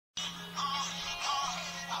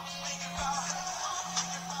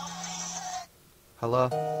Hello?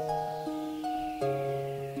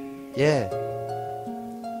 Yeah.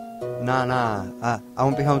 Nah. I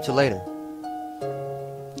won't be home till later.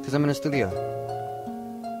 Cause I'm in the studio.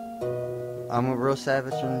 I'm a real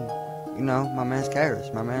savage and, you know, my man's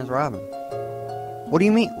Karis. My man's Robin. What do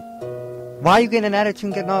you mean? Why are you getting an attitude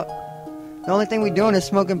and getting all... The only thing we doing is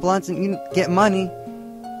smoking blunts and you get money.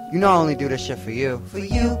 You know I only do this shit for you. For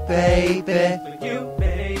you, baby. For you,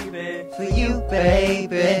 baby. For you,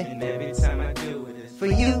 baby. And every time I do it, it's For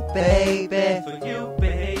you, baby. for you,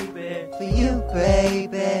 baby. For you,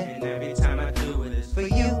 baby. And every time I do it, it's For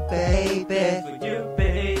you, baby. for you,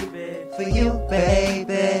 baby. For you,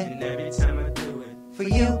 baby. And every time I do it, For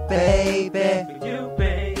you, baby. for you,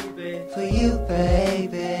 baby. For you,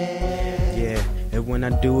 baby. Yeah, and when I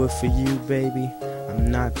do it for you, baby, I'm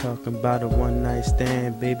not talking about a one-night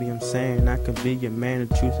stand, baby. I'm saying I could be your man.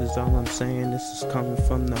 The truth is all I'm saying. This is coming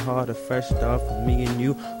from the heart, a fresh start for me and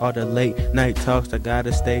you. All the late night talks, I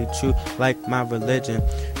gotta stay true, like my religion.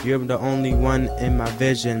 You're the only one in my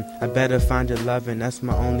vision. I better find your loving, that's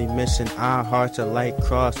my only mission. Our hearts are like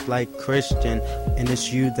crossed, like Christian, and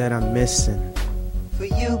it's you that I'm missing. For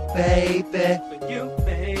you, baby. For you,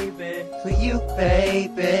 baby. For you,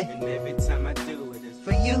 baby. And every time I do it, it's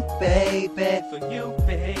For you, baby. for you,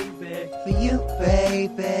 baby. For you,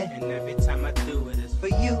 baby. And every time I do it, it's For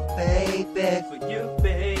you, baby. for you,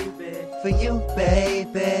 baby. For you,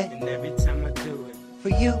 baby. And every time I do it, For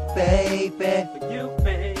you, baby. for you,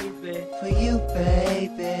 baby. For you,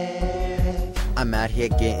 baby. I'm out here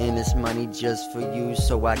getting this money just for you,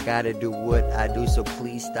 so I gotta do what I do, so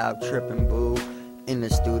please stop tripping, boo. In the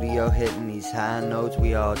studio hitting these high notes,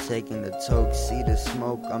 we all taking the toke, see the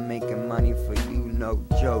smoke, I'm making money for you, no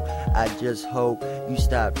joke. I just hope you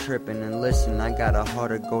stop tripping and listen, I got a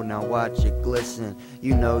heart of gold, now watch it glisten.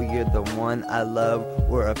 You know you're the one I love,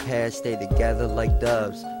 we're a pair, stay together like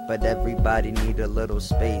doves, but everybody need a little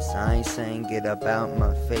space. I ain't saying get up out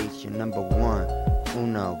my face, you're number one,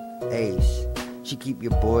 uno, ace. She keep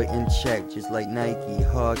your boy in check just like Nike,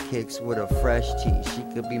 hard kicks with a fresh tee, she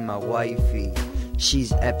could be my wifey.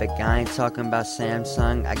 She's epic, I ain't talking about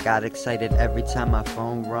Samsung. I got excited every time my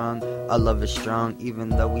phone rung. Our love is strong even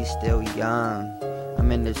though we still young.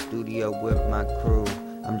 I'm in the studio with my crew,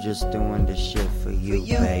 I'm just doing this shit for you,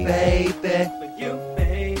 baby. For you,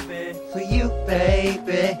 baby. For you,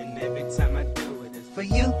 baby. And every time I do it, it's For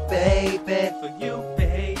you, baby. for you,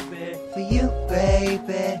 baby. For you,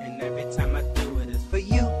 baby. And every time I do it, it's For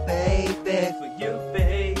you, baby. for you,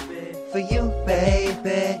 baby. For you,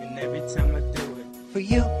 baby. And every time I do it, For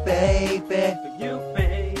you, baby. for you,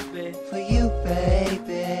 baby. For you,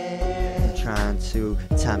 baby. I'm trying to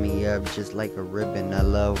tie me up just like a ribbon. I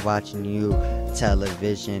love watching you.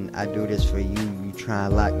 Television, I do this for you. You try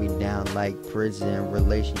and lock me down like prison.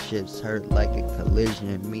 Relationships hurt like a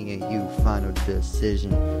collision. Me and you, final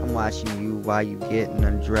decision. I'm watching you while you getting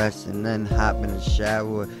undressed and then hop in the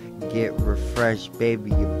shower. Get refreshed, baby,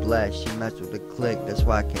 you're blessed. You mess with the click, that's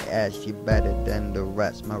why I can ask you better than the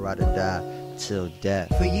rest. My ride or die till death.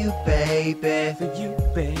 For you, baby. For you,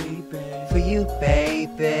 baby. For you,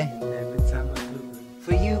 baby. And every time I do it,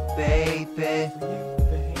 For you, baby. for you,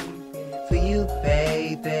 baby. For you,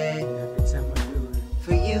 baby. And every time I do it,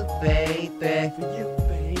 For you, baby. for you,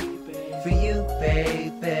 baby. For you,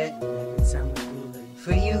 baby. And every time I do it,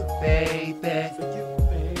 For you, baby. for you,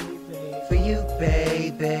 baby. For you,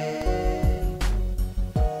 baby.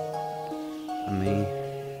 I mean,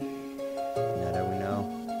 now that we know,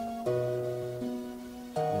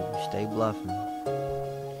 you stay bluffing,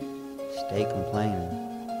 stay complaining,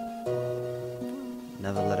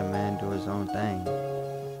 never let a man do his own thing.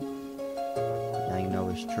 Now you know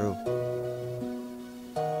it's true.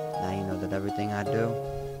 Now you know that everything I do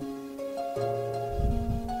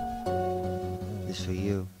is for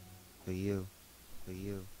you, for you, for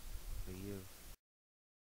you, for you.